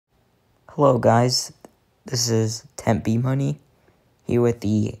Hello guys, this is Temp Money here with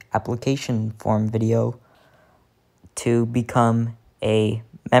the application form video to become a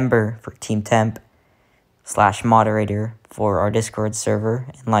member for Team Temp / moderator for our Discord server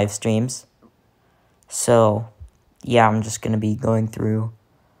and live streams. So yeah, I'm just going to be going through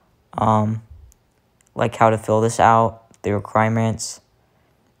like how to fill this out, the requirements,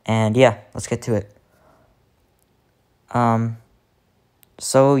 and yeah, let's get to it.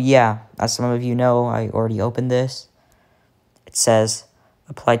 So yeah, as some of you know, I already opened this. It says,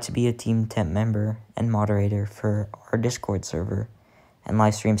 apply to be a Team Temp member and moderator for our Discord server and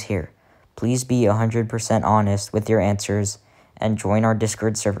live streams here. Please be 100% honest with your answers and join our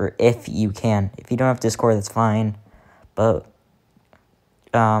Discord server if you can. If you don't have Discord, that's fine. But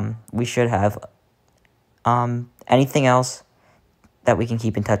we should have anything else that we can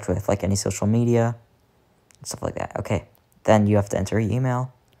keep in touch with, like any social media, stuff like that. Okay, then you have to enter your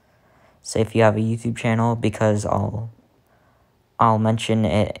email. Say if you have a YouTube channel, because I'll mention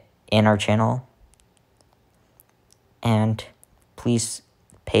it in our channel. And please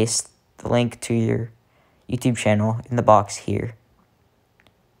paste the link to your YouTube channel in the box here.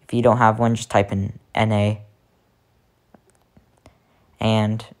 If you don't have one, just type in NA.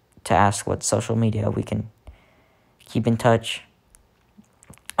 And to ask what social media we can keep in touch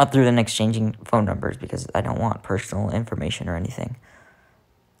other than exchanging phone numbers, because I don't want personal information or anything.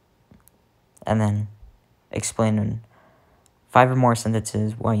 And then explain in 5 or more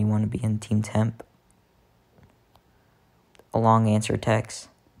sentences why you want to be in Team Temp. A long answer text.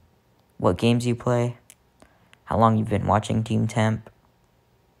 What games you play. How long you've been watching Team Temp.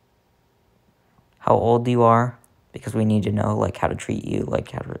 How old you are, because we need to know like how to treat you,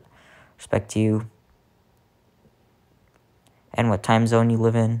 like how to respect you. And what time zone you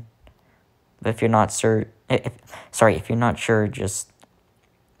live in. But if you're not sure, if you're not sure, just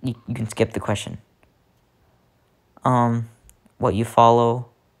you can skip the question. What you follow.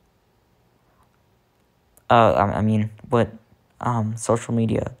 What social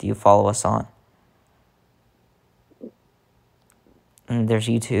media do you follow us on? And there's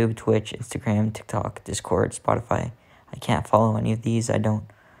YouTube, Twitch, Instagram, TikTok, Discord, Spotify. I can't follow any of these. I don't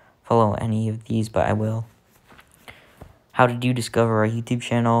follow any of these, but I will. How did you discover our YouTube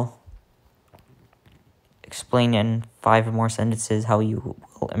channel? Explain in 5 or more sentences how you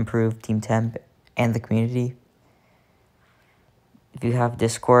will improve Team Temp and the community. If you have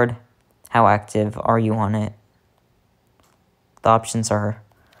Discord, how active are you on it? The options are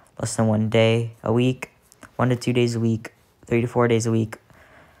less than 1 day a week, 1 to 2 days a week, 3 to 4 days a week,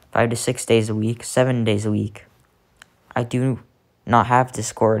 5 to 6 days a week, 7 days a week. I do not have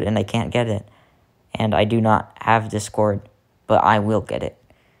Discord and I can't get it. And I do not have Discord, but I will get it.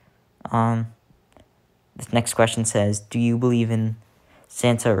 This next question says, do you believe in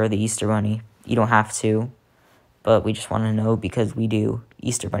Santa or the Easter Bunny? You don't have to, but we just want to know because we do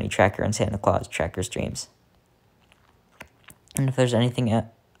Easter Bunny tracker and Santa Claus tracker streams. And if there's anything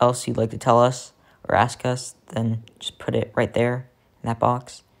else you'd like to tell us or ask us, then just put it right there in that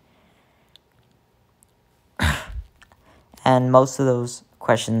box. And most of those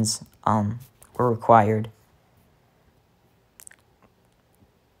questions were required.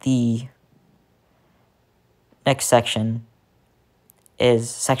 The next section is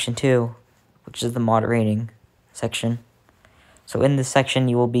section 2, which is the moderating section. So in this section,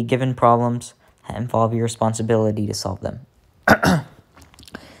 you will be given problems that involve your responsibility to solve them.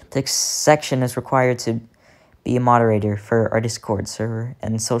 This section is required to be a moderator for our Discord server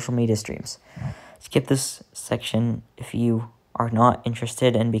and social media streams. Skip this section if you are not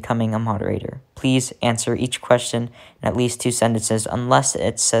interested in becoming a moderator. Please answer each question in at least 2 sentences unless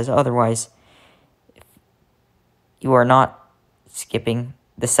it says otherwise. You are not skipping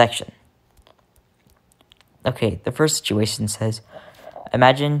the section. Okay, the first situation says,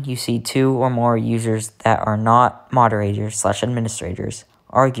 imagine you see 2 or more users that are not moderators / administrators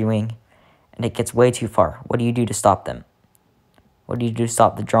arguing, and it gets way too far. What do you do to stop them? What do you do to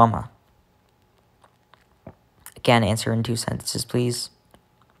stop the drama? Again, answer in 2 sentences, please.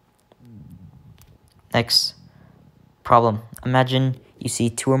 Next problem. Imagine you see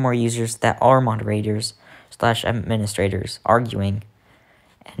 2 or more users that are moderators / administrators arguing,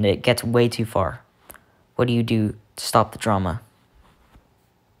 and it gets way too far. What do you do to stop the drama?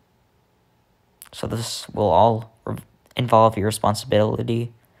 So this will all involve your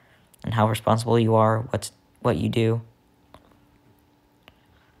responsibility and how responsible you are, what you do.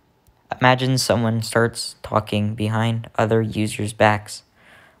 Imagine someone starts talking behind other users' backs.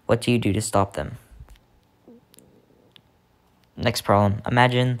 What do you do to stop them? Next problem.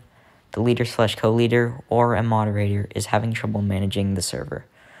 Imagine the leader / co-leader or a moderator is having trouble managing the server.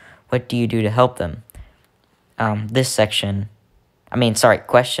 What do you do to help them? This question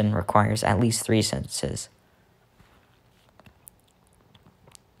requires at least 3 sentences.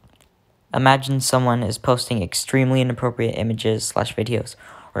 Imagine someone is posting extremely inappropriate images / videos,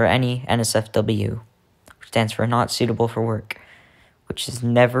 or any NSFW, which stands for not suitable for work, which is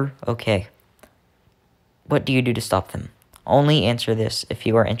never okay. What do you do to stop them? Only answer this if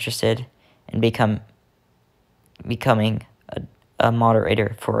you are interested in becoming a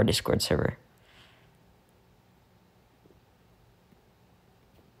moderator for our Discord server.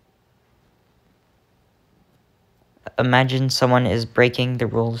 Imagine someone is breaking the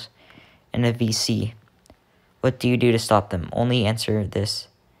rules in a VC. What do you do to stop them? Only answer this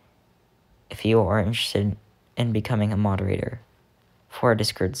if you are interested in becoming a moderator for our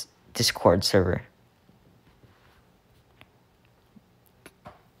Discord server.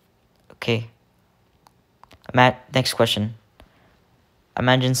 Okay. Next question.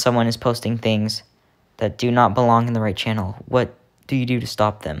 Imagine someone is posting things that do not belong in the right channel. What do you do to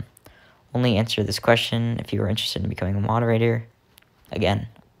stop them? Only answer this question if you are interested in becoming a moderator. Again.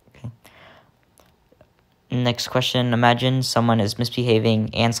 Okay. Next question. Imagine someone is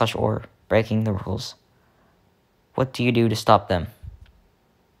misbehaving and/or breaking the rules. What do you do to stop them?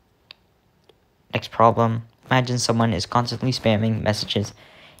 Next problem. Imagine someone is constantly spamming messages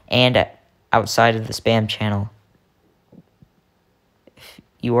and outside of the spam channel. If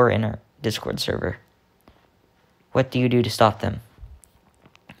you are in a Discord server, what do you do to stop them?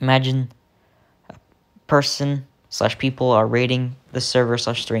 Imagine a person / people are raiding the server /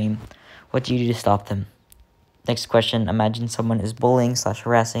 stream. What do you do to stop them? Next question. Imagine someone is bullying /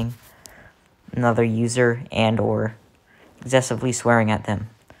 harassing another user and/or excessively swearing at them.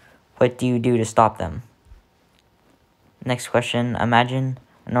 What do you do to stop them? Next question. Imagine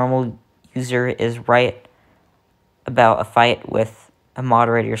a normal user is right about a fight with a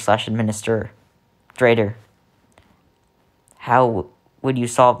moderator / administrator. How would you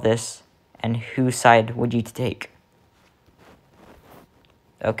solve this, and whose side would you take?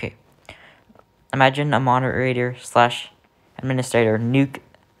 Okay. Imagine a moderator / administrator nuke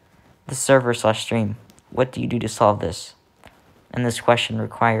the server / stream. What do you do to solve this? And this question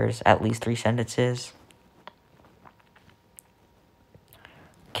requires at least 3 sentences.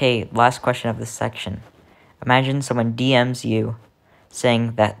 Okay, last question of this section. Imagine someone DMs you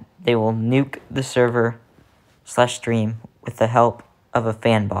saying that they will nuke the server / stream with the help of a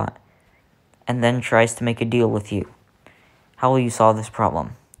fan bot, and then tries to make a deal with you. How will you solve this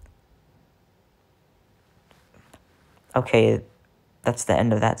problem? Okay, that's the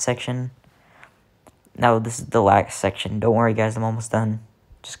end of that section. Now this is the last section. Don't worry guys, I'm almost done.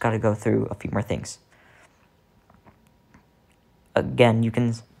 Just gotta go through a few more things. Again, you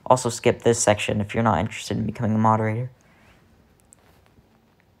can also skip this section if you're not interested in becoming a moderator.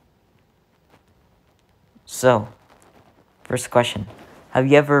 So, first question. Have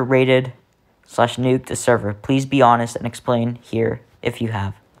you ever raided / nuked a server? Please be honest and explain here if you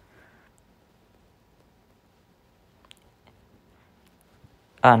have.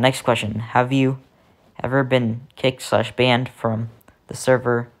 Next question. Have you ever been kicked / banned from the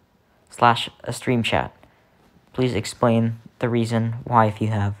server / a stream chat? Please explain the reason why if you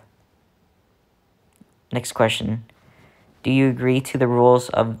have. Next question. Do you agree to the rules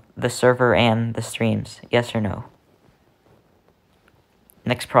of the server and the streams? Yes or no?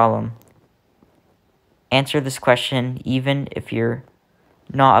 Next problem. Answer this question even if you're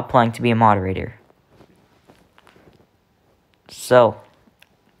not applying to be a moderator. So,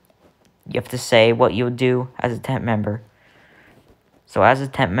 you have to say what you would do as a temp member. So as a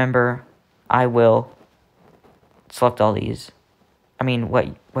temp member, I will select all these.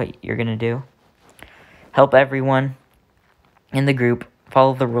 What you're going to do. Help everyone in the group,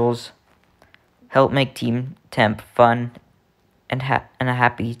 follow the rules, help make Team Temp fun and a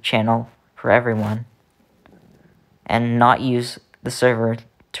happy channel for everyone, and not use the server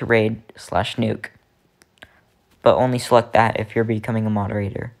to raid / nuke, but only select that if you're becoming a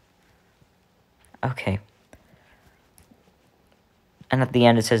moderator. Okay. And at the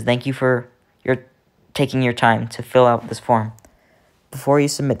end it says, thank you for taking your time to fill out this form. Before you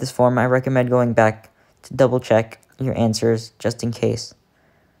submit this form, I recommend going back to double check your answers just in case.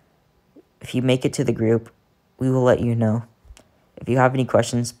 If you make it to the group, we will let you know. If you have any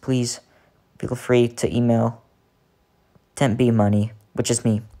questions, please feel free to email tempbmoney, which is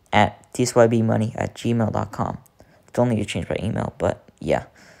me, at tsybmoney@gmail.com. Still need to change my email, but yeah.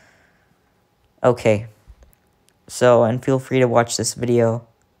 Okay. So, and feel free to watch this video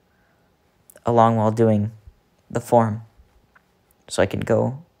along while doing the form, so I can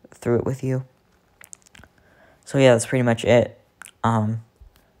go through it with you. So yeah, that's pretty much it.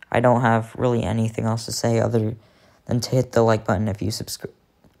 I I don't have really anything else to say other than to hit the like button if you subscribe,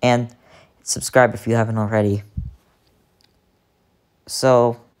 and subscribe if you haven't already.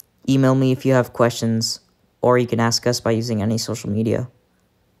 So, email me if you have questions, or you can ask us by using any social media,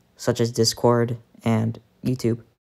 such as Discord and YouTube.